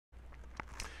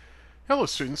Hello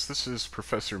students, this is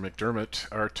Professor McDermott.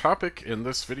 Our topic in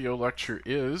this video lecture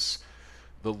is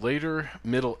the later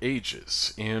Middle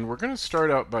Ages, and we're going to start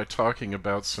out by talking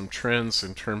about some trends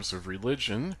in terms of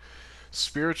religion,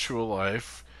 spiritual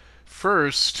life.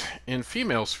 First, in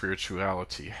female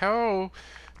spirituality, how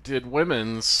did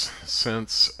women's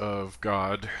sense of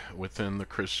God within the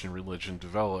Christian religion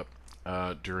develop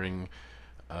during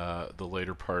the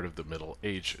later part of the Middle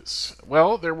Ages?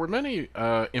 Well, there were many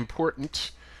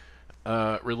important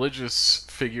religious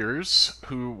figures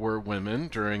who were women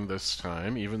during this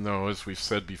time, even though, as we've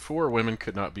said before, women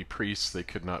could not be priests, they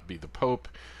could not be the Pope.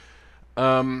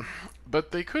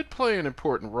 But they could play an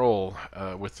important role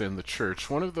within the church.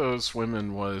 One of those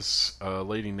women was a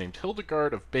lady named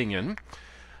Hildegard of Bingen.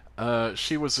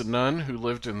 She was a nun who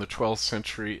lived in the 12th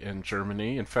century in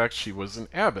Germany. In fact, she was an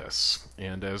abbess.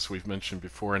 And as we've mentioned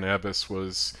before, an abbess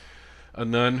was a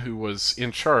nun who was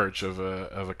in charge of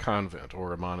a convent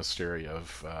or a monastery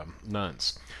of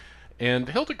nuns. And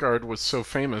Hildegard was so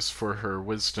famous for her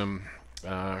wisdom,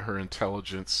 her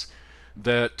intelligence,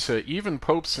 that even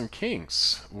popes and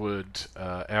kings would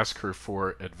ask her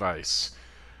for advice.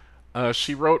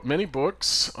 She wrote many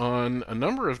books on a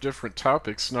number of different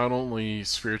topics, not only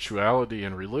spirituality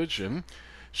and religion.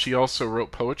 She also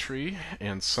wrote poetry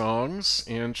and songs,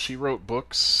 and she wrote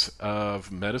books of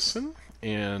medicine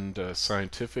and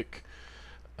scientific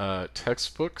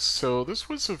textbooks. So this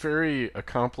was a very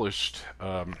accomplished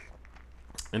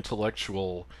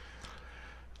intellectual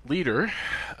leader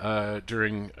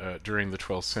during the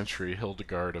 12th century,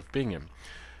 Hildegard of Bingen.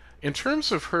 In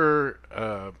terms of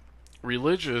her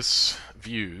religious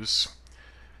views,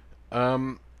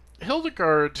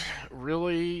 Hildegard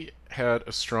really had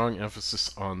a strong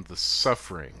emphasis on the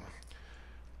suffering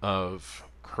of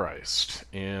Christ,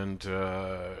 and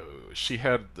she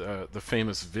had the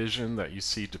famous vision that you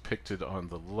see depicted on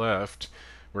the left,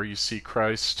 where you see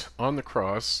Christ on the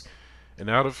cross, and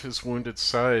out of his wounded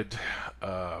side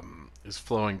is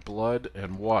flowing blood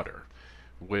and water,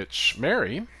 which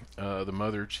Mary, the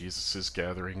mother of Jesus, is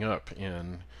gathering up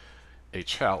in a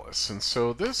chalice. And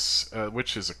so this,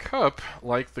 which is a cup,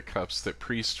 like the cups that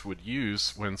priests would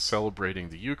use when celebrating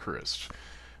the Eucharist,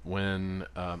 when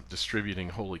distributing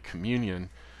Holy Communion.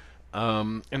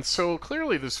 And so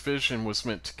clearly this vision was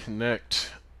meant to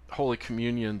connect Holy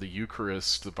Communion, the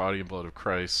Eucharist, the body and blood of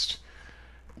Christ,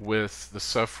 with the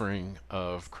suffering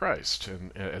of Christ,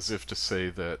 and as if to say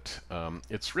that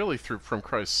it's really from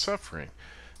Christ's suffering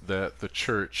that the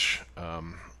church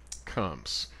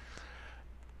comes.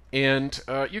 And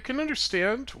you can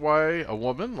understand why a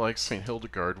woman like St.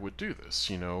 Hildegard would do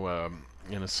this. You know,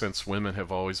 in a sense, women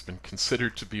have always been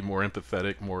considered to be more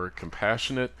empathetic, more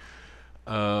compassionate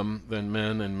than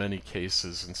men in many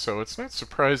cases. And so it's not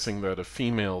surprising that a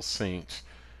female saint,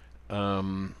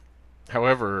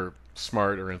 however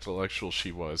smart or intellectual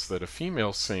she was, that a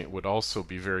female saint would also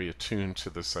be very attuned to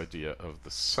this idea of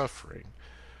the suffering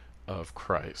of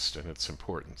Christ and its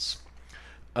importance.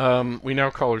 We now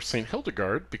call her St.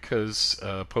 Hildegard because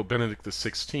Pope Benedict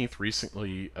XVI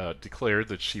recently declared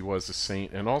that she was a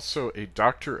saint and also a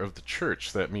doctor of the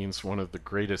Church. That means one of the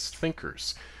greatest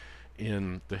thinkers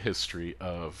in the history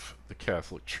of the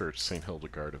Catholic Church, St.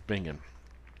 Hildegard of Bingen.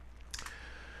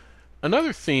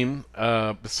 Another theme,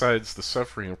 besides the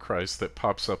suffering of Christ, that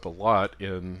pops up a lot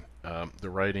in the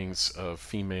writings of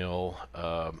female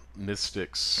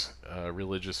mystics,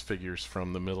 religious figures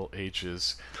from the Middle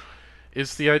Ages,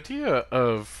 is the idea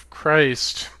of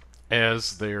Christ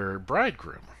as their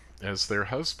bridegroom, as their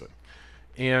husband.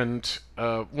 And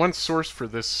one source for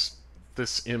this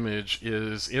image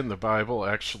is in the Bible,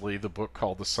 actually, the book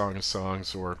called the Song of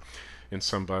Songs, or in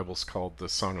some Bibles called the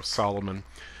Song of Solomon.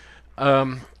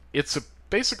 It's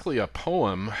basically a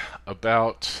poem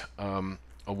about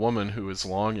a woman who is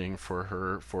longing for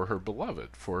her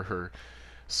beloved, for her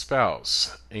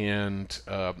spouse, and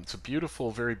it's a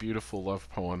beautiful, very beautiful love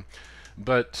poem.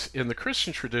 But in the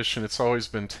Christian tradition, it's always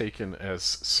been taken as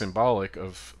symbolic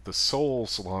of the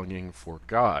soul's longing for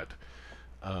God.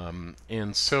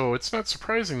 And so it's not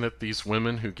surprising that these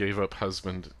women who gave up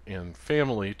husband and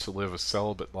family to live a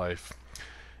celibate life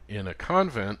in a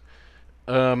convent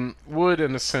would,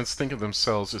 in a sense, think of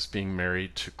themselves as being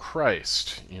married to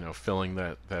Christ, you know, filling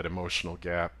that emotional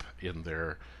gap in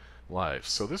their lives.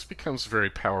 So this becomes a very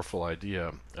powerful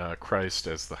idea, Christ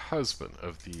as the husband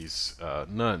of these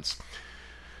nuns.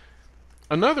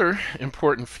 Another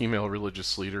important female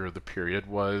religious leader of the period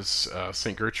was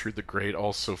St. Gertrude the Great,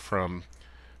 also from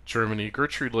Germany.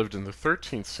 Gertrude lived in the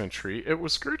 13th century. It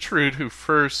was Gertrude who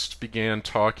first began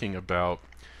talking about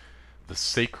the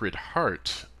Sacred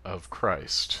Heart of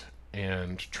Christ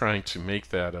and trying to make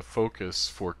that a focus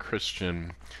for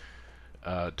Christian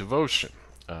devotion,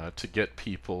 to get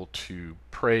people to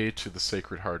pray to the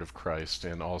Sacred Heart of Christ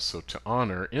and also to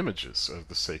honor images of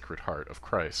the Sacred Heart of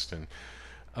Christ. And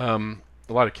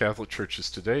a lot of Catholic churches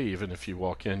today, even if you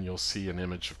walk in, you'll see an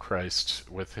image of Christ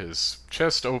with his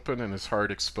chest open and his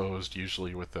heart exposed,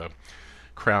 usually with a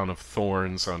crown of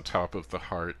thorns on top of the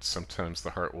heart. Sometimes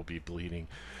the heart will be bleeding.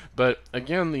 But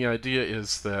again, the idea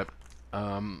is that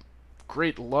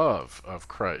great love of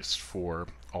Christ for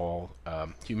all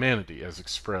humanity as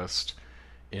expressed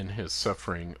in his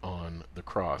suffering on the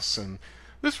cross. And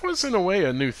this was, in a way,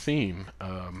 a new theme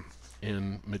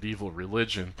in medieval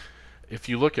religion. If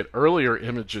you look at earlier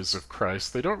images of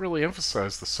Christ, they don't really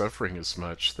emphasize the suffering as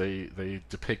much. They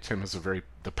depict him as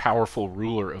the powerful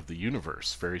ruler of the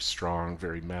universe, very strong,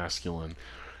 very masculine.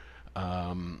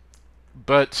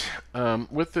 But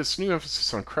with this new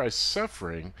emphasis on Christ's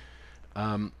suffering,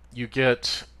 you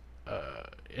get,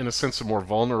 in a sense, a more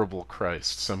vulnerable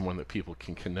Christ, someone that people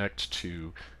can connect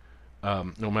to,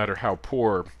 no matter how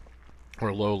poor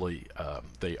or lowly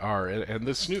they are. And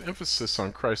this new emphasis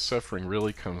on Christ's suffering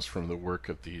really comes from the work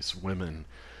of these women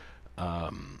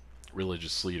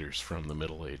religious leaders from the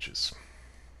Middle Ages.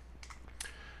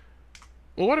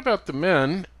 Well, what about the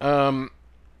men?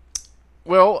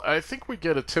 Well, I think we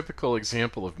get a typical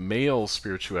example of male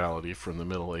spirituality from the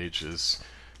Middle Ages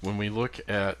when we look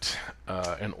at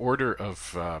an order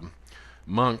of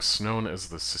monks known as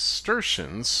the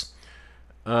Cistercians,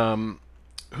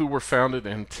 who were founded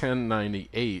in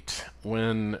 1098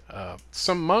 when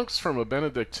some monks from a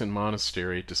Benedictine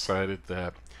monastery decided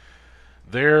that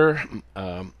their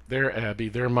abbey,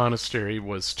 their monastery,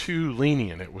 was too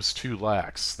lenient, it was too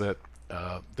lax, that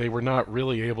they were not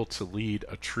really able to lead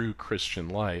a true Christian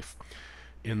life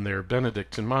in their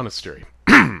Benedictine monastery.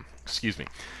 Excuse me.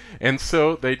 And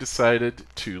so they decided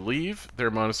to leave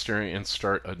their monastery and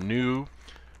start a new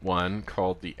one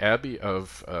called the Abbey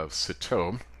of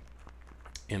Citeaux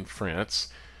in France,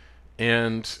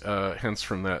 and hence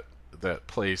from that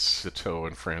place, Citeaux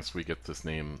in France, we get this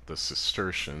name, the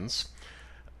Cistercians.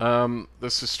 The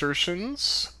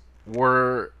Cistercians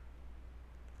were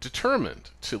determined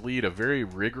to lead a very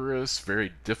rigorous,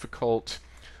 very difficult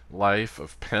life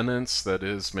of penance, that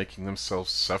is, making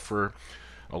themselves suffer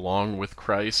along with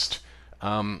Christ.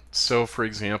 So, for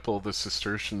example, the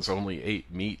Cistercians only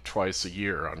ate meat twice a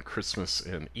year on Christmas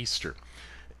and Easter.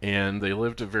 And they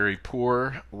lived a very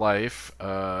poor life,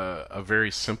 a very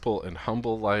simple and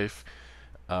humble life,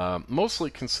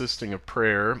 mostly consisting of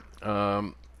prayer,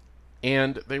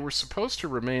 and they were supposed to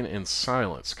remain in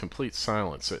silence, complete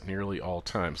silence at nearly all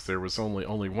times. There was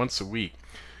only once a week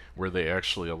where they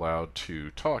actually allowed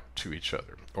to talk to each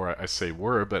other. Or I say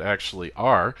were, but actually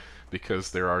are,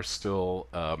 because there are still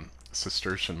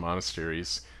Cistercian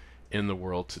monasteries in the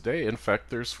world today. In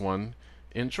fact, there's one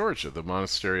in Georgia. The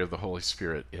Monastery of the Holy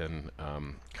Spirit in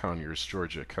Conyers,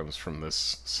 Georgia, comes from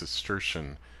this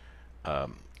Cistercian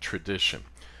tradition.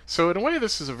 So in a way,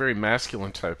 this is a very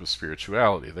masculine type of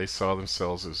spirituality. They saw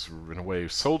themselves as, in a way,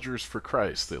 soldiers for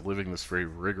Christ. They're living this very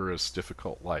rigorous,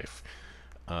 difficult life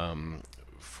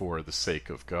for the sake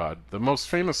of God. The most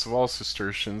famous of all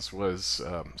Cistercians was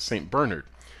Saint Bernard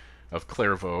of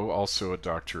Clairvaux, also a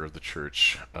doctor of the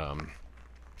Church.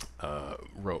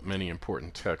 Wrote many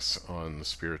important texts on the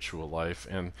spiritual life,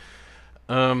 and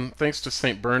thanks to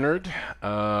St. Bernard,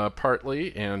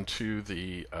 partly, and to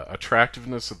the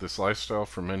attractiveness of this lifestyle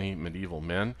for many medieval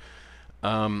men,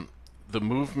 the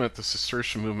movement, the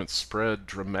Cistercian movement, spread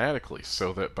dramatically,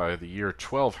 so that by the year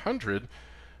 1200,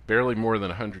 barely more than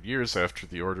 100 years after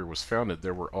the order was founded,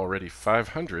 there were already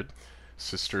 500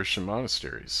 Cistercian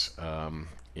monasteries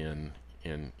in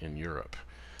Europe.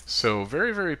 So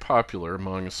very, very popular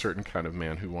among a certain kind of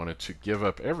man who wanted to give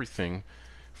up everything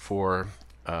for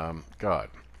God.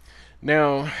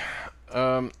 Now,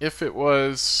 if it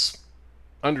was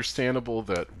understandable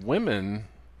that women,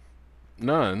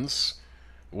 nuns,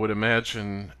 would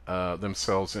imagine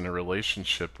themselves in a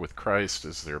relationship with Christ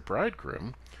as their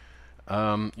bridegroom,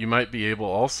 you might be able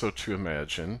also to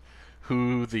imagine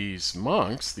who these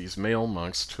monks, these male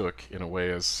monks, took in a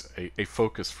way as a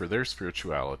focus for their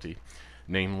spirituality,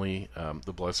 namely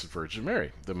the Blessed Virgin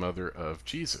Mary, the mother of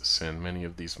Jesus. And many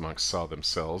of these monks saw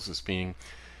themselves as being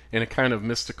in a kind of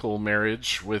mystical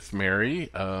marriage with Mary,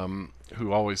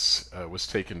 who always was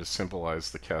taken to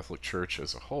symbolize the Catholic Church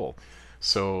as a whole.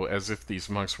 So as if these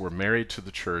monks were married to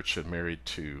the Church and married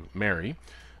to Mary,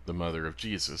 the mother of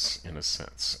Jesus, in a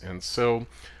sense. And so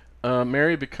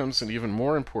Mary becomes an even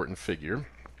more important figure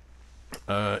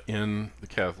in the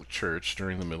Catholic Church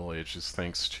during the Middle Ages,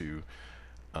 thanks to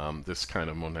this kind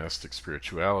of monastic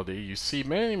spirituality. You see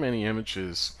many, many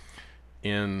images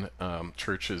in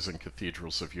churches and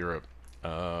cathedrals of Europe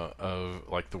of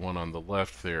like the one on the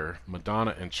left there,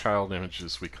 Madonna and child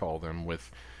images we call them,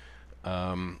 with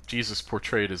Jesus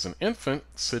portrayed as an infant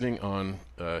sitting on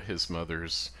his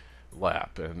mother's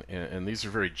lap, and these are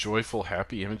very joyful,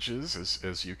 happy images,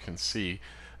 as you can see.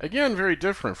 Again, very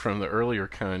different from the earlier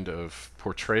kind of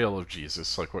portrayal of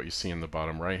Jesus, like what you see in the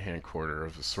bottom right-hand corner,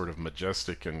 of a sort of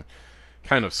majestic and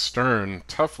kind of stern,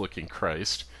 tough-looking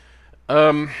Christ.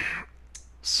 Um,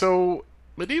 so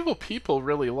medieval people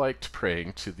really liked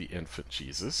praying to the infant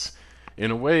Jesus.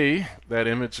 In a way, that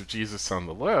image of Jesus on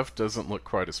the left doesn't look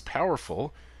quite as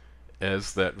powerful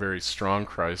as that very strong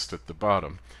Christ at the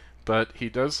bottom. But he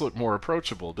does look more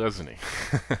approachable, doesn't he?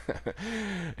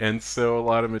 And so a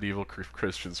lot of medieval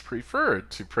Christians preferred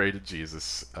to pray to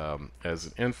Jesus as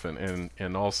an infant,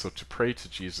 and also to pray to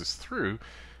Jesus through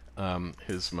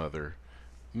his mother,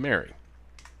 Mary.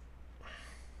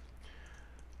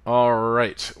 All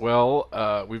right.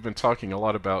 Well, we've been talking a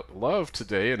lot about love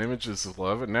today and images of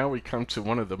love, and now we come to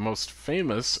one of the most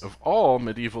famous of all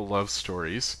medieval love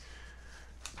stories,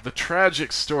 the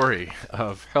tragic story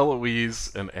of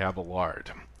Heloise and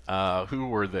Abelard. Who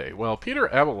were they? Well, Peter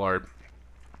Abelard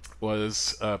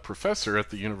was a professor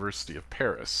at the University of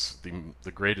Paris,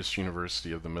 the greatest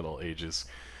university of the Middle Ages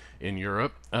in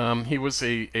Europe. He was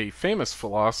a famous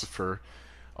philosopher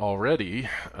already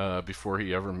before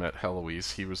he ever met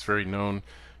Heloise. He was very known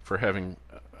for having,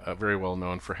 very well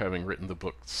known for having written the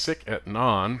book Sic et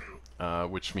Non,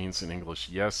 which means in English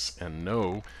yes and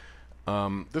no.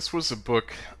 This was a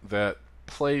book that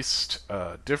placed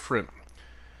different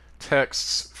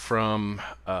texts from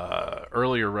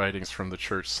earlier writings from the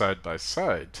church side by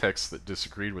side, texts that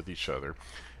disagreed with each other,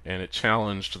 and it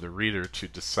challenged the reader to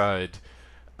decide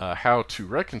how to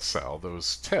reconcile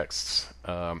those texts,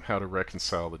 how to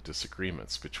reconcile the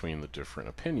disagreements between the different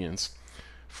opinions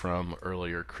from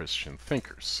earlier Christian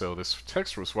thinkers. So this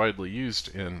text was widely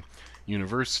used in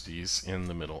universities in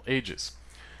the Middle Ages.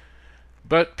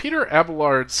 But Peter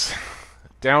Abelard's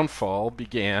downfall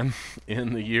began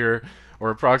in the year,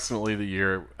 or approximately the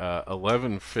year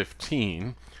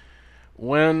 1115,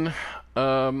 when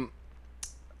a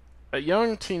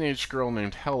young teenage girl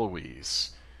named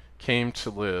Heloise came to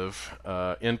live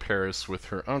in Paris with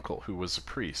her uncle, who was a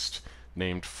priest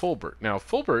named Fulbert. Now,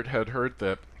 Fulbert had heard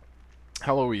that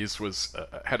Heloise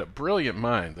had a brilliant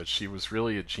mind, that she was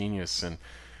really a genius, and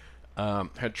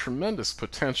had tremendous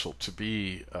potential to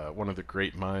be one of the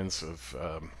great minds of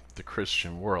the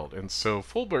Christian world. And so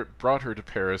Fulbert brought her to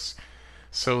Paris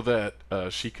so that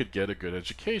she could get a good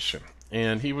education.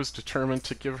 And he was determined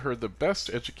to give her the best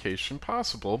education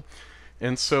possible.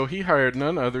 And so he hired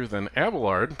none other than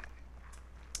Abelard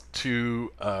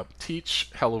to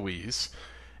teach Heloise,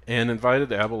 and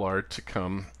invited Abelard to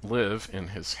come live in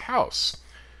his house.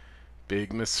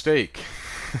 Big mistake,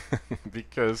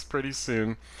 because pretty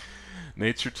soon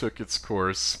nature took its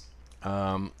course.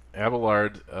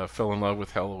 Abelard fell in love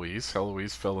with Heloise.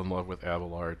 Heloise fell in love with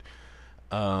Abelard.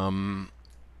 And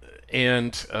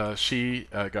she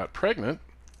got pregnant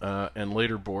and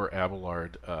later bore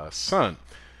Abelard a son,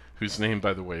 whose name,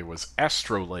 by the way, was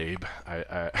astrolabe,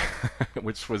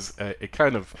 which was a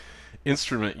kind of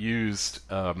instrument used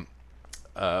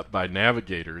by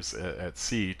navigators at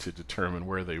sea to determine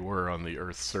where they were on the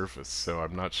Earth's surface. So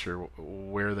I'm not sure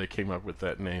where they came up with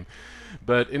that name.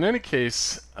 But in any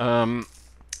case,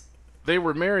 they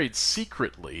were married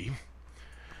secretly,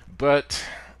 but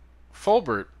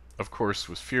Fulbert, of course,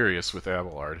 was furious with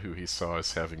Abelard, who he saw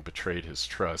as having betrayed his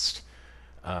trust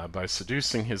by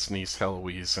seducing his niece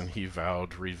Heloise, and he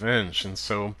vowed revenge. And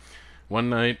so one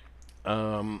night,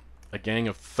 a gang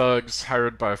of thugs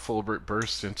hired by Fulbert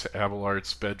burst into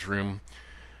Abelard's bedroom,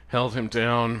 held him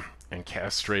down, and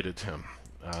castrated him.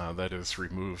 That is,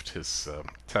 removed his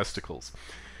testicles.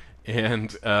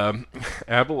 And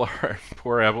Abelard,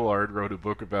 poor Abelard, wrote a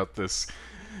book about this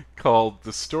called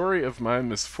The Story of My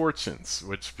Misfortunes,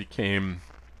 which became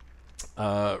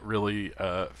really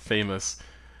famous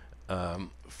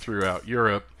throughout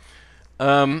Europe.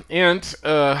 And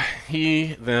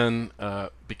he then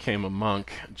became a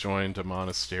monk, joined a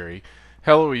monastery.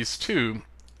 Heloise, too,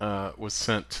 was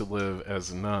sent to live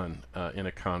as a nun in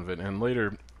a convent, and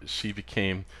later she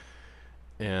became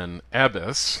an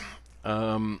abbess.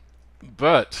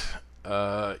 But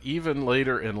even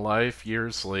later in life,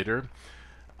 years later,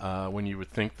 when you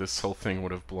would think this whole thing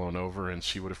would have blown over and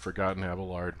she would have forgotten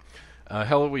Abelard,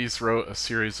 Heloise wrote a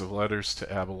series of letters to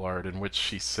Abelard in which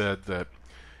she said that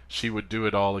she would do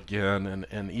it all again,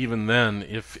 and even then,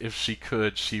 if she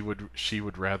could, she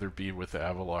would rather be with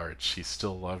Abelard. She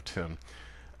still loved him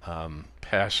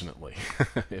passionately,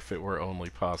 if it were only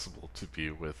possible to be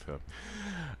with him.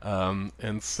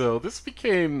 And so this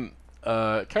became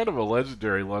kind of a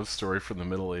legendary love story from the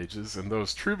Middle Ages, and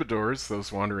those troubadours,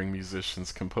 those wandering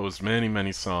musicians, composed many,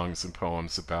 many songs and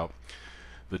poems about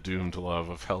the doomed love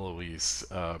of Heloise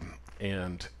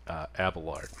and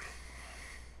Abelard.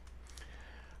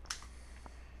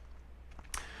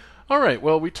 All right,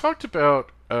 well, we talked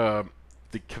about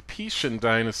the Capetian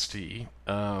dynasty,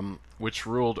 which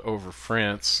ruled over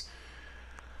France.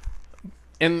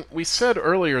 And we said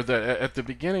earlier that at the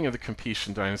beginning of the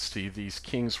Capetian dynasty, these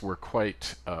kings were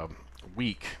quite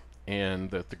weak, and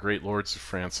that the great lords of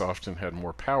France often had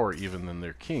more power even than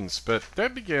their kings. But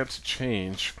that began to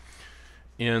change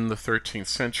in the 13th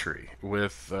century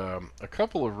with a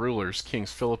couple of rulers,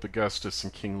 Kings Philip Augustus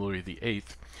and King Louis VIII,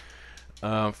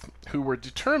 who were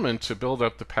determined to build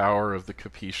up the power of the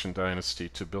Capetian dynasty,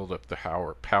 to build up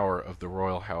the power of the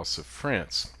royal house of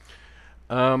France.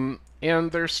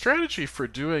 And their strategy for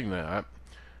doing that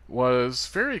was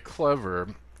very clever.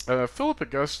 Philip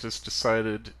Augustus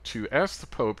decided to ask the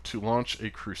Pope to launch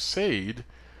a crusade,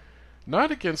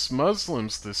 not against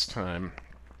Muslims this time,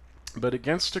 but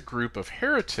against a group of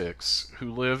heretics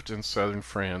who lived in southern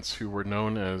France who were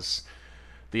known as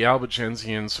the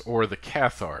Albigensians or the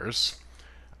Cathars.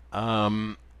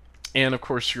 And of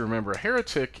course, you remember a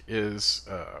heretic is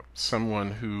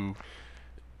someone who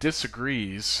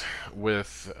disagrees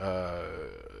with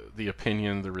the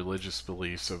opinion, the religious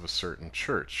beliefs of a certain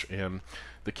church. And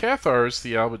the Cathars,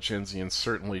 the Albigensians,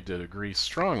 certainly did agree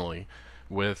strongly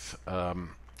with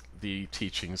the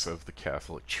teachings of the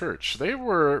Catholic Church. They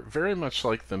were very much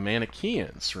like the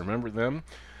Manichaeans. Remember them?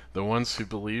 The ones who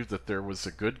believed that there was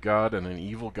a good God and an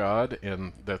evil God,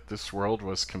 and that this world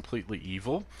was completely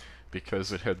evil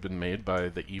because it had been made by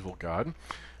the evil God.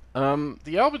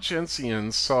 The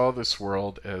Albigensians saw this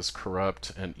world as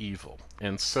corrupt and evil,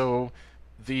 and so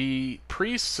the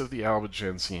priests of the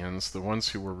Albigensians, the ones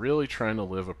who were really trying to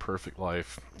live a perfect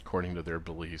life according to their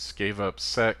beliefs, gave up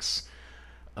sex.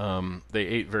 They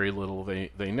ate very little. They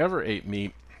never ate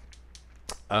meat,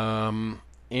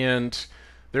 and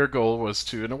their goal was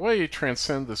to, in a way,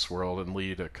 transcend this world and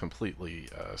lead a completely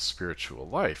spiritual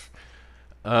life.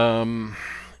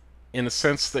 In a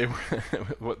sense, they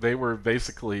were they were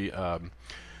basically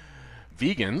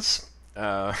vegans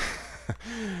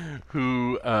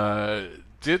who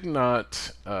did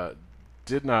not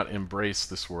embrace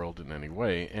this world in any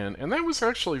way, and that was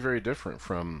actually very different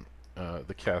from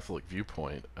the Catholic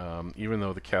viewpoint. Even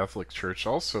though the Catholic Church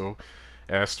also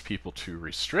asked people to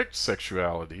restrict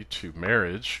sexuality to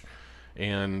marriage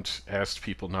and asked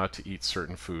people not to eat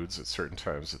certain foods at certain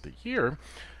times of the year,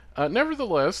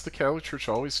 nevertheless, the Catholic Church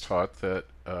always taught that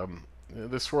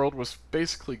this world was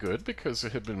basically good because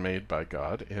it had been made by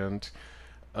God, and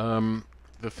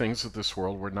the things of this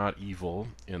world were not evil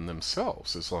in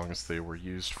themselves as long as they were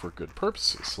used for good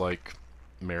purposes, like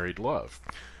married love,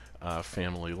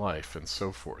 family life, and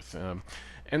so forth.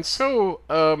 And so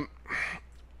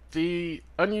the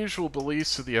unusual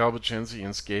beliefs of the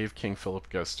Albigensians gave King Philip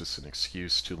Augustus an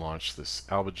excuse to launch this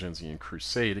Albigensian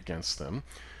crusade against them.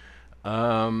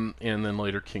 And then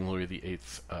later King Louis VIII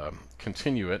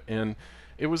continue it, and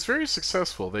it was very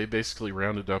successful. They basically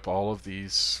rounded up all of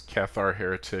these Cathar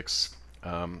heretics,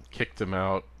 kicked them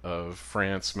out of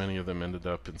France. Many of them ended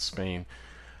up in Spain.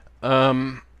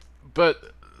 But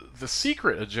the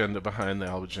secret agenda behind the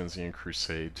Albigensian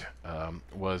Crusade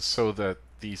was so that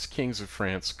these kings of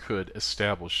France could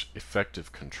establish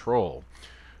effective control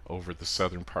over the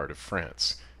southern part of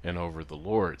France and over the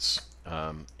lords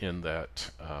in that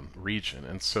region.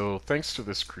 And so thanks to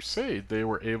this crusade, they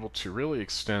were able to really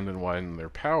extend and widen their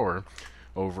power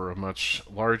over a much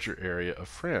larger area of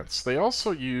France. They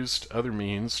also used other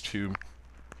means to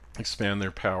expand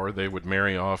their power. They would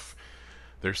marry off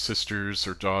their sisters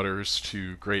or daughters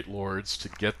to great lords to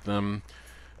get them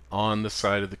on the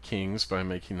side of the kings by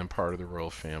making them part of the royal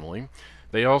family.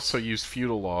 They also used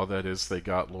feudal law, that is, they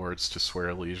got lords to swear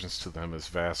allegiance to them as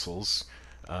vassals,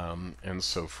 and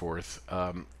so forth.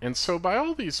 And so by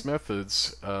all these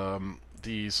methods,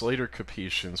 these later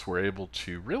Capetians were able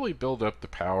to really build up the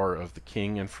power of the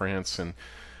king in France and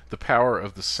the power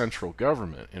of the central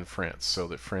government in France, so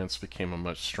that France became a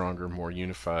much stronger, more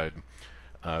unified,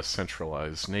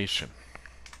 centralized nation.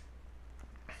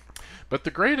 But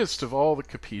the greatest of all the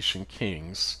Capetian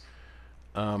kings,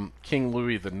 King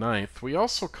Louis IX, we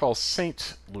also call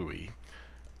Saint Louis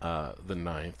the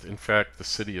Ninth. In fact, the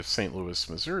city of St. Louis,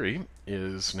 Missouri,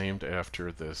 is named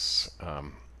after this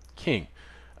king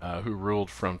who ruled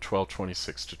from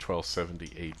 1226 to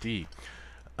 1270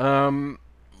 AD.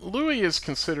 Louis is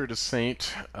considered a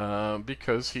saint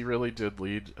because he really did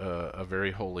lead a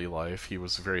very holy life. He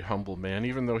was a very humble man,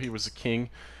 even though he was a king.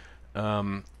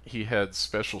 He had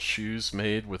special shoes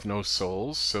made with no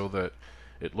soles so that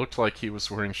it looked like he was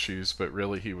wearing shoes, but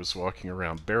really he was walking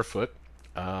around barefoot,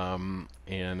 and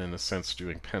in a sense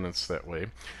doing penance that way.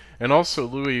 And also,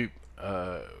 Louis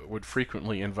would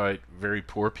frequently invite very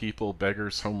poor people,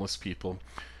 beggars, homeless people,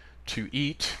 to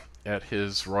eat at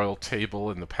his royal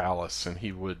table in the palace, and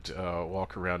he would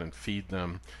walk around and feed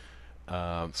them,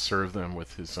 serve them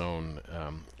with his own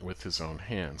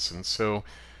hands. And so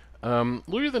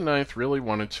Louis IX really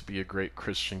wanted to be a great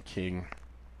Christian king,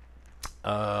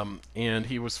 and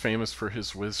he was famous for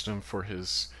his wisdom, for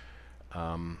his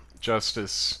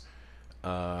justice,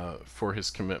 for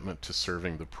his commitment to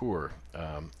serving the poor,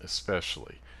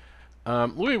 especially.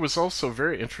 Louis was also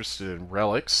very interested in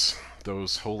relics,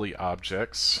 those holy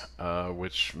objects,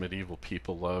 which medieval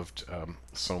people loved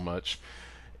so much.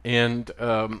 And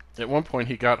at one point,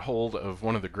 he got hold of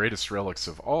one of the greatest relics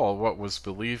of all, what was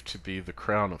believed to be the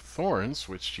crown of thorns,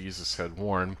 which Jesus had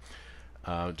worn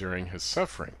during his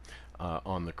suffering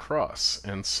on the cross.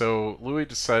 And so Louis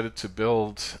decided to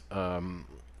build an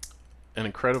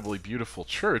incredibly beautiful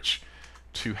church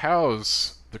to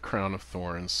house the crown of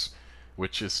thorns,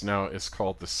 which is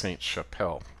called the Sainte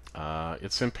Chapelle.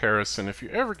 It's in Paris, and if you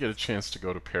ever get a chance to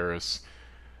go to Paris,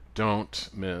 don't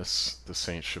miss the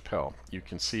Sainte Chapelle. You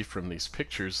can see from these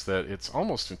pictures that it's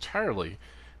almost entirely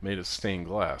made of stained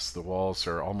glass. The walls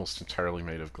are almost entirely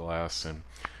made of glass, and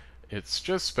it's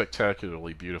just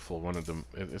spectacularly beautiful.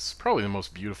 It's probably the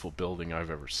most beautiful building I've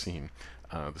ever seen,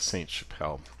 the Sainte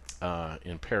Chapelle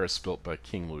in Paris, built by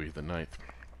King Louis IX.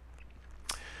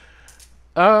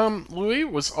 Louis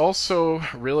was also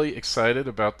really excited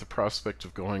about the prospect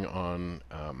of going on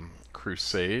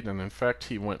crusade, and in fact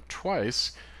he went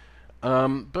twice.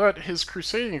 But his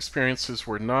crusading experiences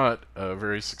were not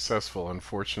very successful,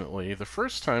 unfortunately. The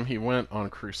first time he went on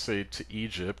crusade to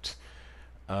Egypt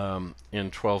in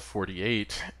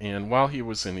 1248, and while he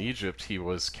was in Egypt, he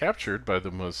was captured by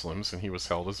the Muslims and he was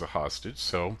held as a hostage,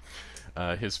 so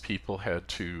his people had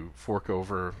to fork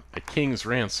over a king's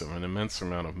ransom, an immense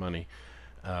amount of money,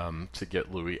 to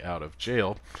get Louis out of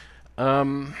jail.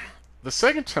 The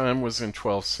second time was in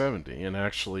 1270, and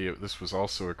actually this was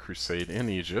also a crusade in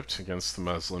Egypt against the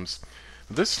Muslims.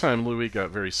 This time Louis got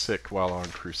very sick while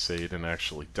on crusade and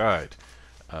actually died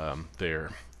there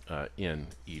in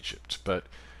Egypt. But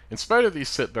in spite of these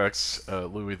setbacks,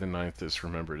 Louis IX is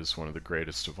remembered as one of the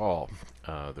greatest of all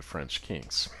the French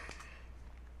kings.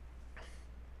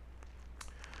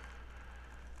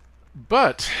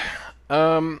 But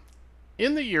in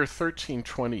the year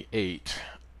 1328,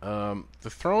 the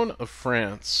throne of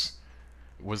France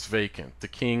was vacant. A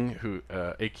king who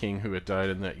had died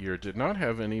in that year did not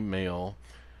have any male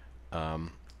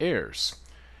heirs.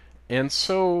 And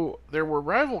so there were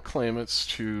rival claimants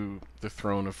to the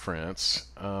throne of France.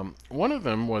 One of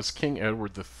them was King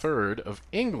Edward III of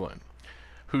England,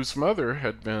 whose mother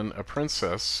had been a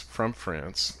princess from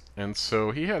France, and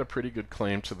so he had a pretty good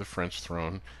claim to the French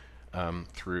throne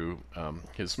through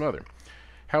his mother.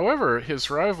 However, his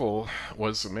rival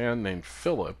was a man named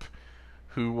Philip,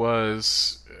 who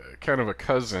was kind of a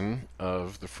cousin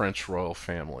of the French royal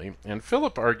family. And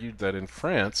Philip argued that in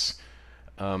France,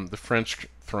 the French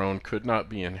throne could not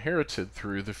be inherited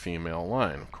through the female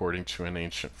line, according to an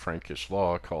ancient Frankish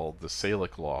law called the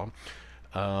Salic Law.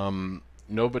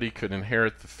 Nobody could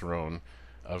inherit the throne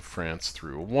of France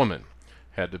through a woman.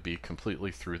 Had to be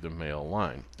completely through the male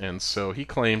line. And so he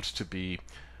claimed to be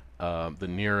the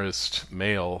nearest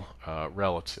male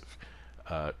relative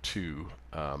to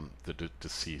the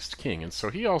deceased king. And so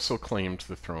he also claimed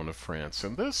the throne of France.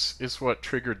 And this is what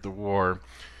triggered the war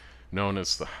known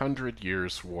as the 100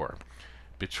 Years' War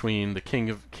between the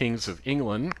kings of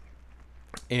England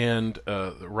and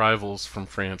the rivals from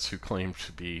France who claimed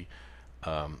to be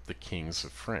the kings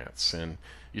of France. And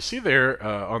you see there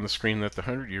on the screen that the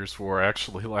 100 Years' War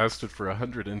actually lasted for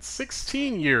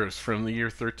 116 years, from the year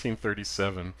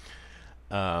 1337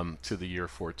 to the year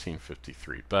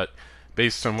 1453. But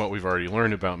based on what we've already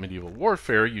learned about medieval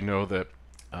warfare, you know that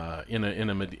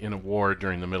in a war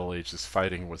during the Middle Ages,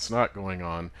 fighting was not going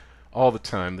on all the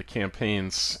time. The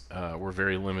campaigns were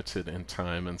very limited in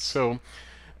time, and so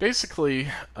basically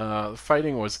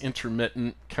fighting was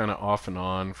intermittent, kind of off and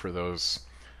on for those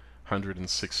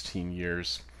 116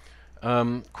 years.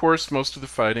 Of course, most of the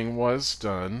fighting was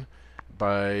done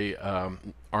by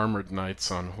armored knights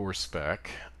on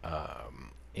horseback.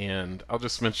 And I'll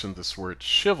just mention this word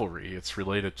chivalry. It's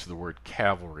related to the word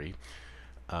cavalry,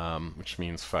 which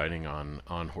means fighting on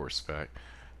horseback.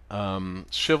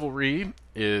 Chivalry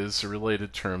is a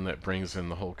related term that brings in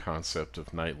the whole concept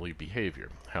of knightly behavior,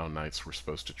 how knights were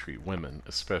supposed to treat women,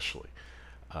 especially,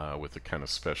 with a kind of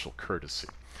special courtesy.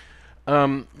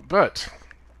 But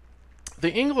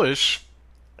the English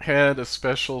had a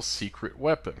special secret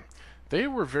weapon. They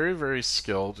were very, very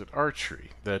skilled at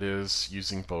archery, that is,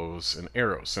 using bows and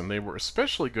arrows, and they were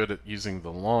especially good at using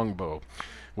the long bow,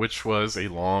 which was a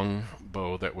long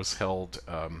bow that was held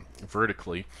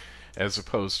vertically, as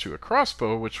opposed to a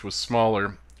crossbow, which was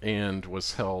smaller and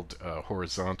was held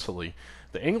horizontally.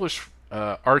 The English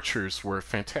archers were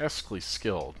fantastically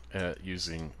skilled at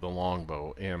using the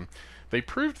longbow, and they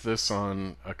proved this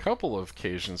on a couple of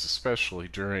occasions, especially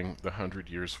during the Hundred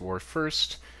Years' War.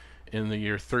 First, in the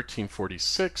year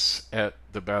 1346 at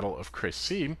the Battle of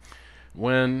Crécy,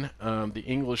 when the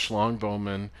English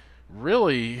longbowmen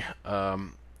really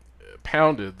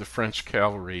pounded the French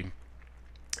cavalry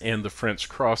and the French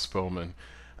crossbowmen.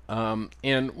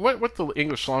 And what the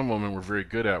English longbowmen were very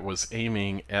good at was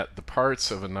aiming at the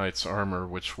parts of a knight's armor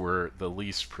which were the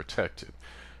least protected,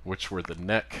 which were the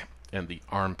neck and the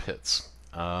armpits.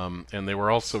 And they were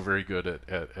also very good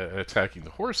at attacking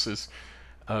the horses,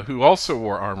 who also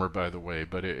wore armor, by the way,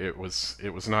 but it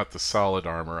was not the solid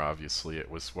armor. Obviously,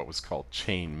 it was what was called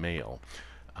chain mail,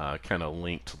 kind of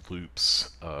linked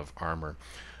loops of armor.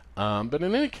 But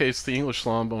in any case, the English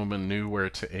longbowmen knew where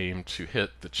to aim to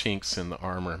hit the chinks in the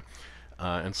armor,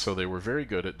 and so they were very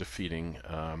good at defeating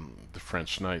the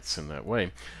French knights in that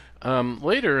way.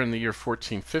 Later, in the year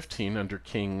 1415, under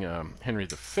King Henry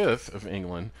V of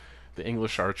England, the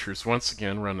English archers once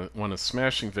again won a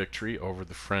smashing victory over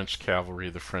the French cavalry,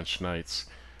 the French knights,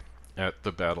 at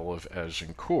the Battle of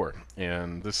Agincourt.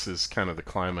 And this is kind of the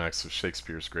climax of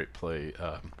Shakespeare's great play,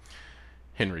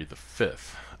 Henry V,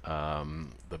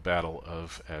 the Battle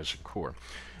of Agincourt.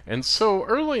 And so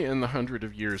early in the Hundred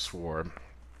of Years' War,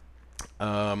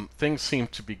 things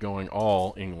seemed to be going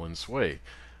all England's way,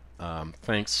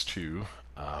 thanks to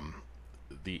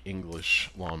the English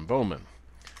longbowmen.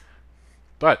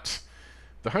 But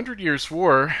the Hundred Years'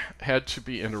 War had to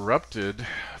be interrupted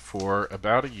for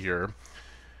about a year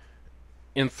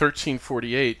in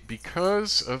 1348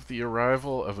 because of the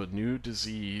arrival of a new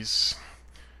disease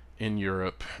in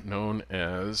Europe known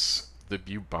as the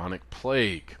bubonic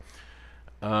plague.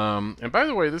 And by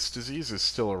the way, this disease is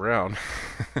still around.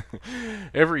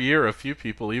 Every year, a few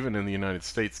people, even in the United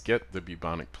States, get the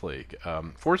bubonic plague.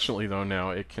 Fortunately, though, now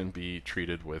it can be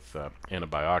treated with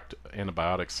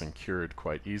antibiotics and cured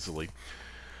quite easily.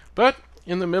 But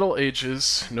in the Middle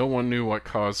Ages, no one knew what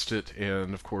caused it,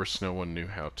 and of course, no one knew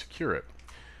how to cure it.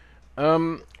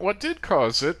 What did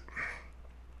cause it,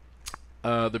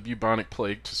 the bubonic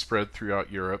plague, to spread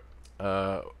throughout Europe,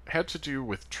 had to do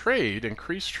with trade,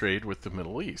 increased trade with the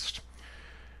Middle East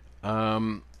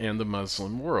and the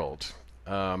Muslim world.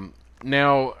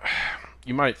 Now,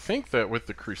 you might think that with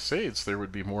the Crusades there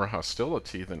would be more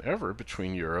hostility than ever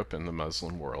between Europe and the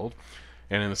Muslim world,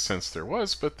 and in a sense there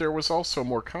was, but there was also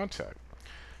more contact,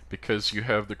 because you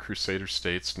have the Crusader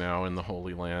states now in the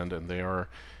Holy Land, and they are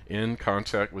in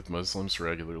contact with Muslims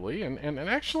regularly, and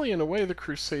actually, in a way, the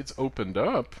Crusades opened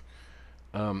up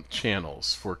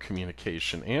channels for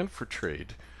communication and for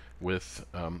trade with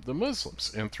the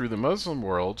Muslims, and through the Muslim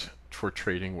world for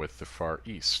trading with the Far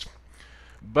East.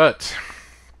 But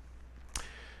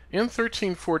in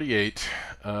 1348,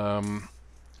 a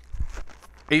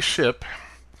ship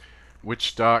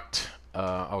which docked,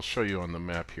 I'll show you on the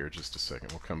map here just a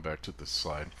second, we'll come back to this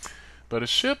slide, but a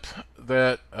ship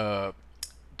that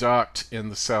docked in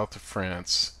the south of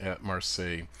France at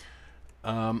Marseille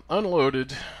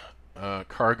unloaded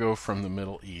cargo from the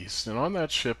Middle East, and on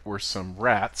that ship were some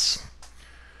rats,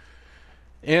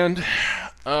 and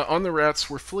on the rats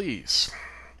were fleas,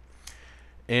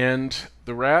 and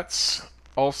the rats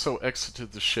also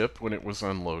exited the ship when it was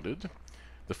unloaded.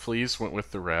 The fleas went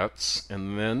with the rats,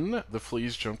 and then the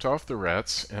fleas jumped off the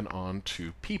rats and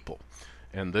onto people,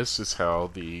 and this is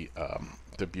how the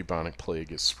bubonic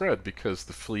plague is spread, because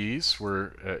the fleas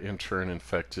were in turn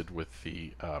infected with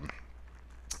the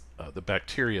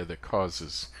bacteria that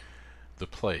causes the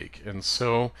plague. And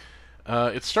so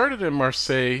it started in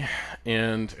Marseille,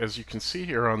 and as you can see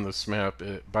here on this map,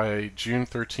 by June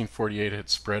 1348 it had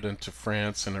spread into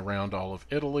France and around all of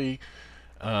Italy.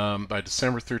 By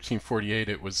December 1348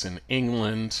 it was in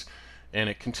England, and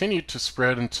it continued to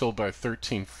spread until by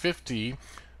 1350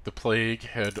 the plague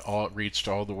had reached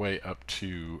all the way up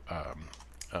to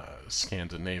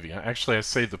Scandinavia. Actually, I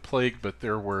say the plague, but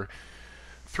there were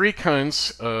three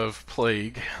kinds of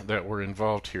plague that were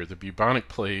involved here. The bubonic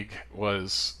plague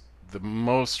was the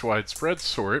most widespread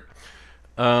sort.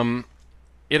 It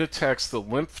attacks the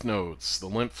lymph nodes, the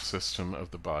lymph system of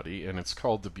the body, and it's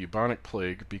called the bubonic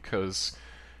plague because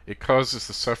it causes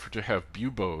the sufferer to have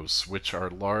buboes, which are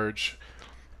large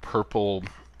purple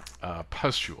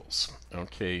pustules.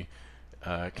 Okay,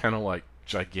 kind of like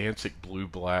gigantic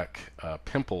blue-black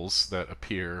pimples that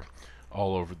appear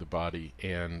all over the body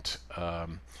and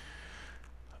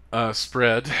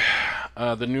spread.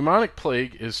 The pneumonic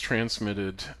plague is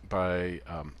transmitted by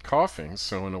coughing,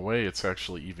 so in a way it's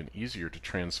actually even easier to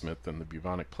transmit than the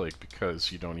bubonic plague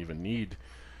because you don't even need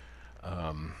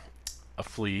a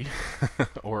flea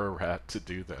or a rat to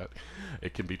do that.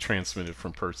 It can be transmitted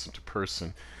from person to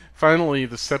person. Finally,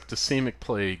 the septicemic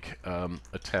plague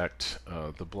attacked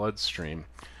the bloodstream.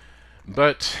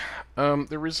 But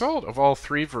the result of all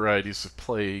three varieties of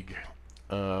plague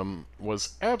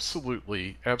was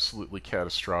absolutely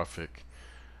catastrophic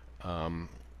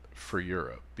for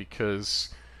Europe, because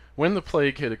when the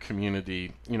plague hit a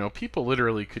community, you know, people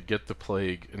literally could get the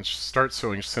plague and start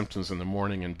showing symptoms in the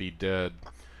morning and be dead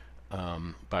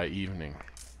by evening.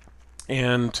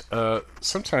 And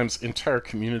sometimes entire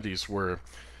communities were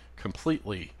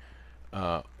completely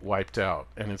wiped out.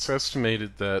 And it's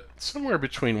estimated that somewhere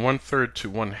between 1/3 to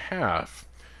 1/2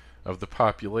 of the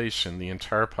population, the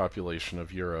entire population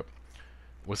of Europe,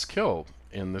 was killed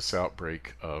in this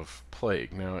outbreak of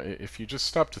plague. Now, if you just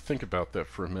stop to think about that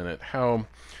for a minute, how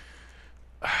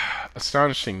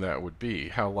astonishing that would be,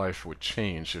 how life would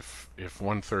change if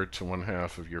 1/3 to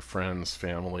 1/2 of your friends,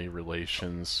 family,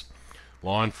 relations,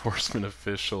 law enforcement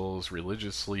officials,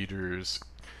 religious leaders,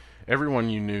 everyone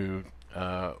you knew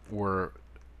were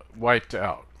wiped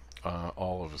out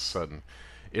all of a sudden.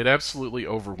 It absolutely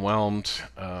overwhelmed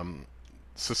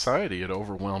society. It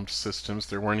overwhelmed systems.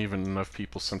 There weren't even enough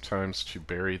people sometimes to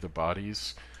bury the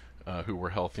bodies who were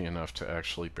healthy enough to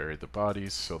actually bury the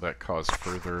bodies, so that caused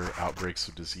further outbreaks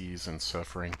of disease and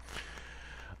suffering.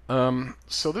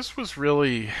 So this was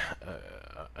really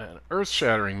an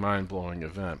earth-shattering, mind-blowing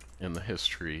event in the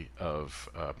history of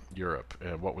Europe,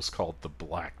 what was called the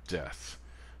Black Death.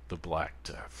 The Black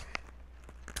Death.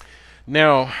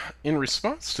 Now, in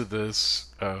response to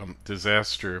this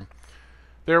disaster,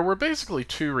 there were basically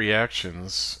two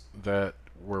reactions that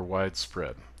were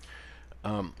widespread.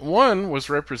 One was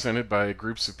represented by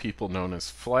groups of people known as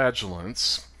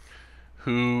flagellants,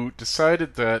 who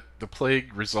decided that the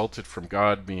plague resulted from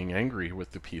God being angry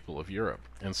with the people of Europe.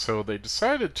 And so they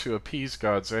decided to appease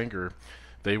God's anger,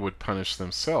 they would punish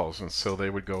themselves. And so they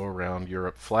would go around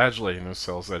Europe flagellating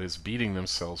themselves, that is, beating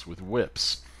themselves with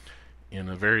whips, in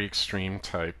a very extreme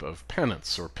type of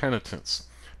penance or penitence,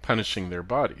 punishing their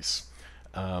bodies.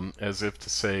 As if to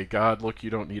say, God, look, you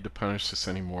don't need to punish us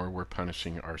anymore, we're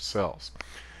punishing ourselves.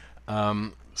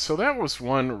 So that was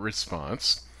one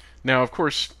response. Now, of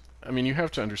course, I mean, you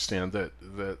have to understand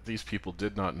that these people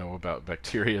did not know about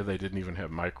bacteria. They didn't even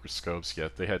have microscopes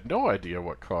yet. They had no idea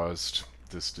what caused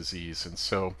this disease. And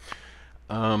so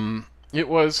it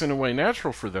was, in a way,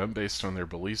 natural for them, based on their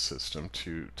belief system,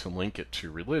 to link it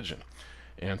to religion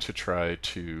and to try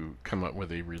to come up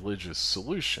with a religious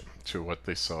solution to what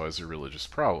they saw as a religious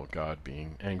problem, God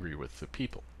being angry with the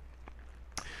people.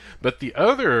 But the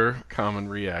other common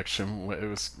reaction,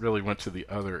 really went to the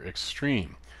other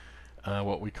extreme,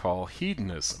 what we call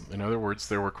hedonism. In other words,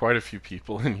 there were quite a few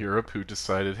people in Europe who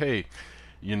decided, hey,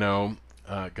 you know,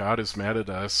 God is mad at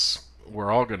us,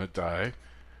 we're all going to die,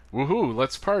 woohoo,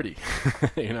 let's party.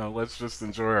 You know, let's just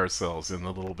enjoy ourselves in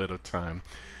the little bit of time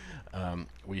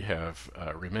we have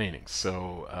remaining.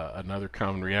 So another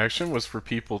common reaction was for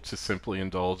people to simply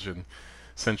indulge in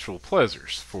sensual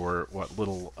pleasures for what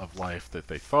little of life that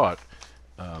they thought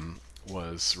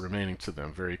was remaining to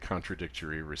them. Very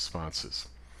contradictory responses.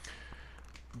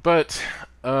 But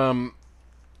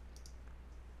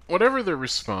whatever the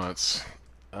response,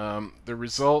 the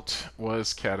result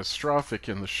was catastrophic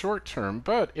in the short term,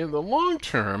 but in the long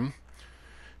term,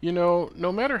 you know,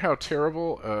 no matter how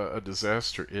terrible a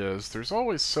disaster is, there's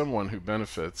always someone who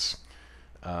benefits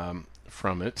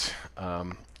from it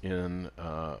in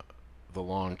the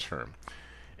long term.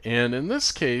 And in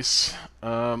this case,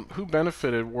 who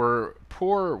benefited were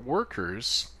poor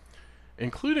workers,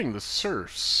 including the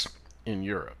serfs in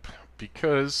Europe,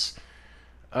 because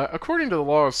according to the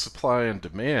law of supply and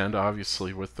demand,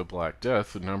 obviously with the Black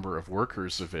Death, the number of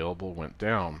workers available went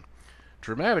down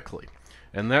dramatically.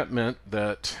 And that meant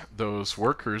that those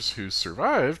workers who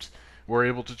survived were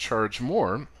able to charge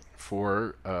more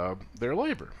for their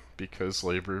labor, because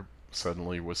labor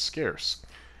suddenly was scarce.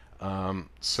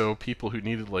 So people who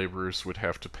needed laborers would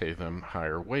have to pay them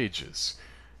higher wages.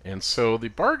 And so the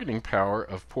bargaining power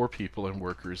of poor people and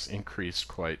workers increased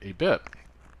quite a bit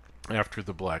after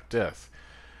the Black Death.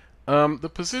 The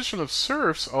position of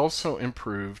serfs also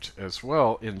improved as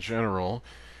well in general,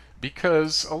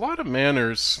 because a lot of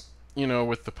manors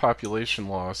with the population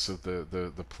loss of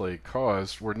the plague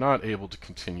caused, were not able to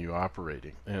continue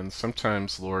operating. And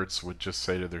sometimes lords would just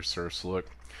say to their serfs, look,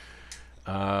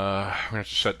 we're going to have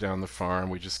to shut down the farm.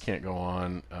 We just can't go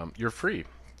on. You're free.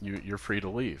 You're free to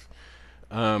leave.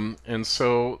 And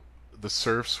so the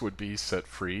serfs would be set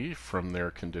free from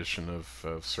their condition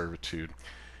of servitude.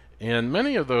 And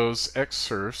many of those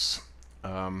ex-serfs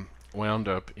wound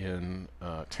up in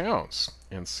towns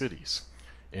and cities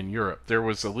in Europe. There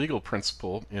was a legal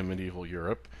principle in medieval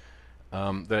Europe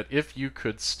that if you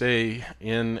could stay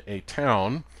in a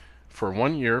town for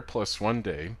 1 year plus 1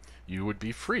 day, you would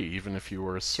be free, even if you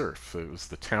were a serf. It was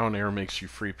the town air makes you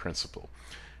free principle.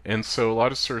 And so a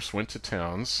lot of serfs went to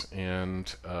towns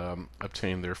and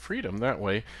obtained their freedom that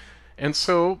way. And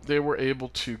so they were able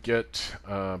to get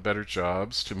better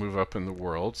jobs, to move up in the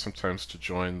world, sometimes to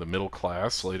join the middle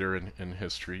class later in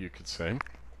history, you could say.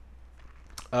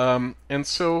 And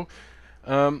so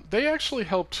they actually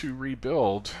helped to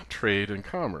rebuild trade and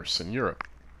commerce in Europe,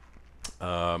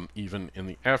 even in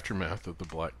the aftermath of the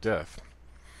Black Death.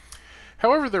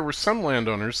 However, there were some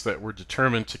landowners that were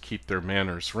determined to keep their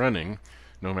manors running,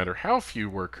 no matter how few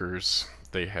workers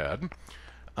they had.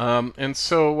 And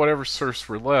so whatever serfs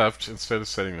were left, instead of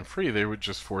setting them free, they would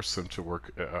just force them to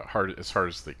work as hard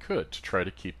as they could to try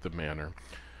to keep the manor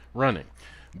running.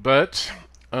 But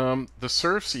the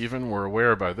serfs even were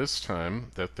aware by this time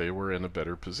that they were in a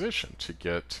better position to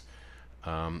get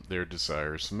their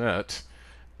desires met.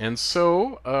 And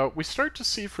so we start to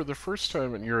see for the first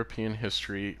time in European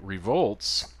history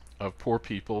revolts of poor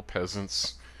people,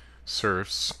 peasants,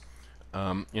 serfs,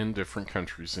 in different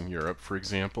countries in Europe. For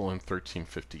example, in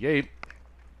 1358,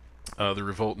 the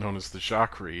revolt known as the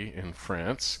Jacquerie in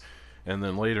France, and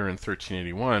then later in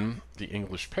 1381, the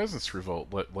English Peasants'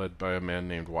 Revolt, led by a man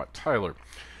named Wat Tyler.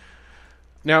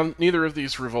 Now, neither of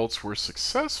these revolts were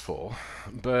successful,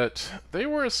 but they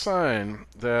were a sign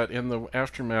that in the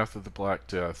aftermath of the Black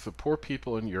Death, the poor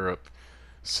people in Europe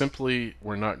simply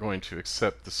were not going to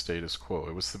accept the status quo.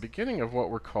 It was the beginning of what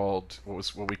we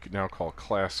could now call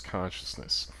class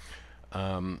consciousness,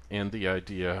 and the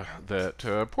idea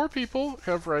that poor people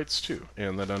have rights too,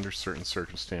 and that under certain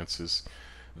circumstances,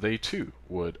 they too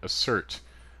would assert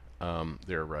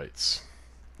their rights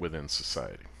within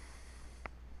society.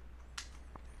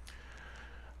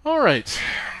 All right.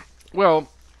 Well,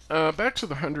 back to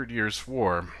the 100 Years'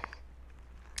 War.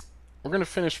 We're going to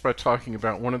finish by talking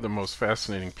about one of the most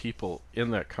fascinating people in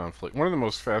that conflict, one of the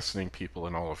most fascinating people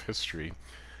in all of history,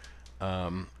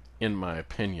 in my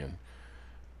opinion.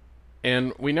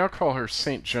 And we now call her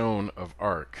Saint Joan of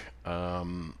Arc,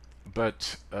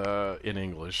 but in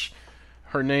English.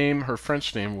 Her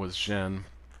French name was Jeanne.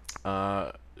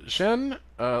 Jeanne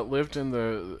lived in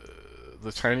the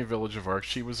tiny village of Arc.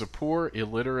 She was a poor,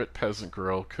 illiterate peasant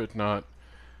girl, could not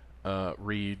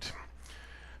read.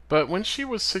 But when she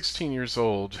was 16 years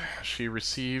old, she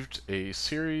received a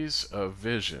series of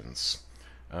visions.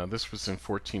 This was in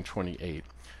 1428.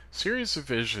 Series of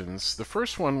visions. The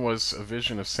first one was a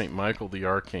vision of St. Michael the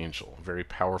Archangel, a very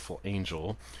powerful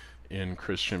angel in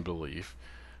Christian belief,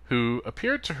 who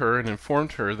appeared to her and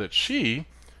informed her that she,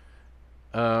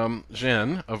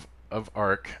 Jeanne of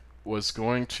Arc, was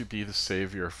going to be the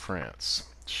savior of France.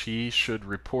 She should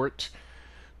report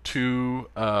to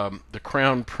the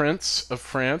crown prince of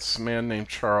France, a man named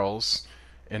Charles,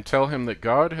 and tell him that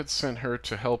God had sent her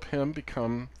to help him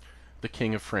become the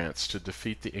king of France, to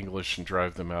defeat the English and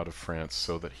drive them out of France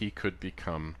so that he could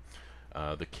become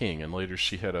the king. And later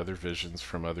she had other visions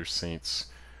from other saints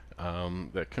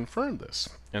that confirmed this.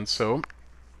 And so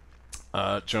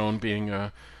Joan, being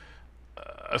a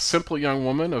simple young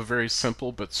woman of very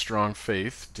simple but strong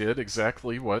faith, did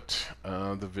exactly what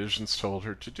the visions told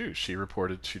her to do. She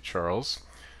reported to Charles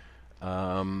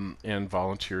and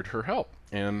volunteered her help.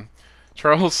 And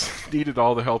Charles needed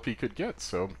all the help he could get,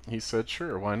 so he said,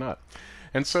 sure, why not?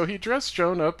 And so he dressed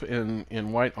Joan up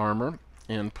in white armor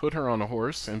and put her on a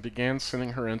horse and began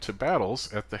sending her into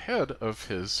battles at the head of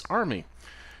his army.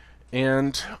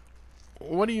 And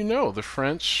what do you know? The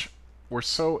French were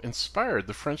so inspired,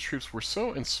 the French troops were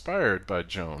so inspired by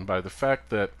Joan, by the fact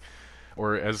that,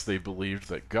 or as they believed,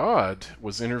 that God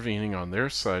was intervening on their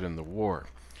side in the war,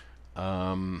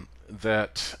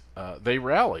 that they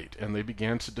rallied and they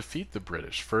began to defeat the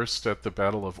British, first at the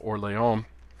Battle of Orléans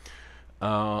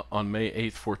on May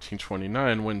 8th,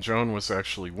 1429, when Joan was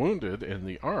actually wounded in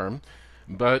the arm,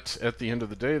 but at the end of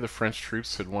the day, the French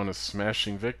troops had won a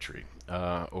smashing victory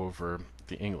over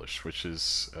the English, which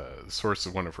is the source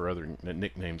of one of her other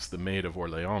nicknames, the Maid of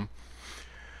Orléans.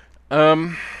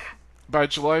 By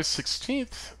July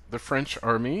 16th, the French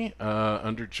army,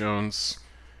 under Joan's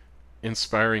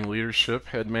inspiring leadership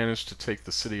had managed to take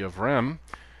the city of Rheims,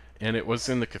 and it was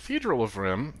in the Cathedral of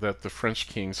Rheims that the French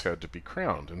kings had to be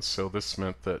crowned. And so this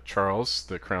meant that Charles,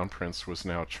 the crown prince, was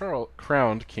now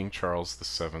crowned King Charles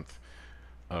VII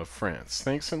of France,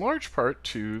 thanks in large part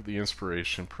to the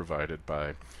inspiration provided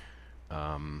by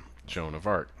Joan of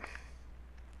Arc.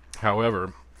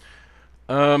 However,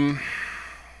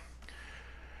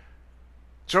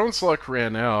 Joan's luck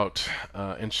ran out,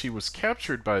 and she was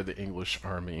captured by the English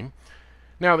army.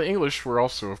 Now, the English were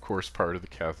also, of course, part of the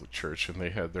Catholic Church, and they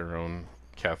had their own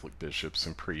Catholic bishops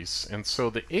and priests. And so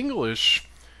the English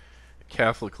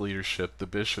Catholic leadership, the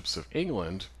bishops of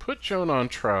England, put Joan on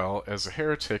trial as a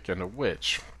heretic and a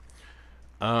witch.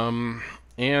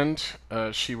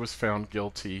 She was found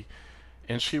guilty,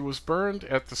 and she was burned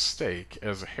at the stake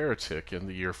as a heretic in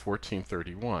the year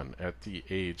 1431 at the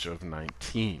age of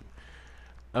 19.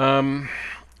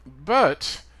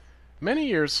 But many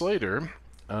years later,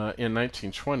 in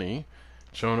 1920,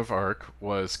 Joan of Arc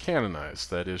was canonized.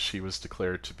 That is, she was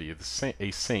declared to be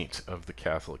a saint of the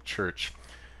Catholic Church.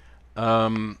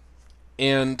 That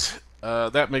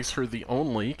makes her the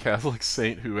only Catholic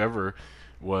saint who ever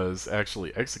was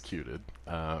actually executed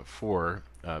for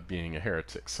being a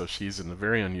heretic. So she's in a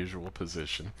very unusual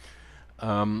position.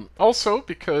 Also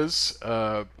because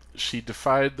she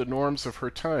defied the norms of her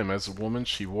time. As a woman,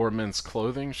 she wore men's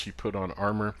clothing, she put on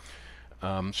armor.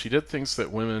 She did things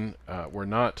that women were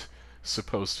not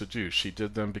supposed to do. She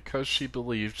did them because she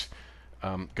believed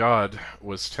God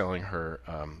was telling her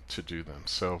to do them.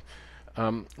 So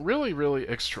really, really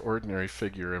extraordinary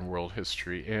figure in world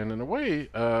history. And in a way,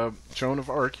 Joan of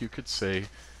Arc, you could say,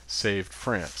 saved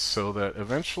France. So that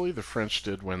eventually the French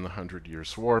did win the 100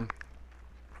 Years' War.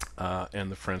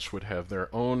 And the French would have their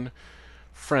own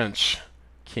French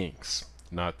kings,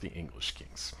 not the English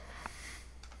kings.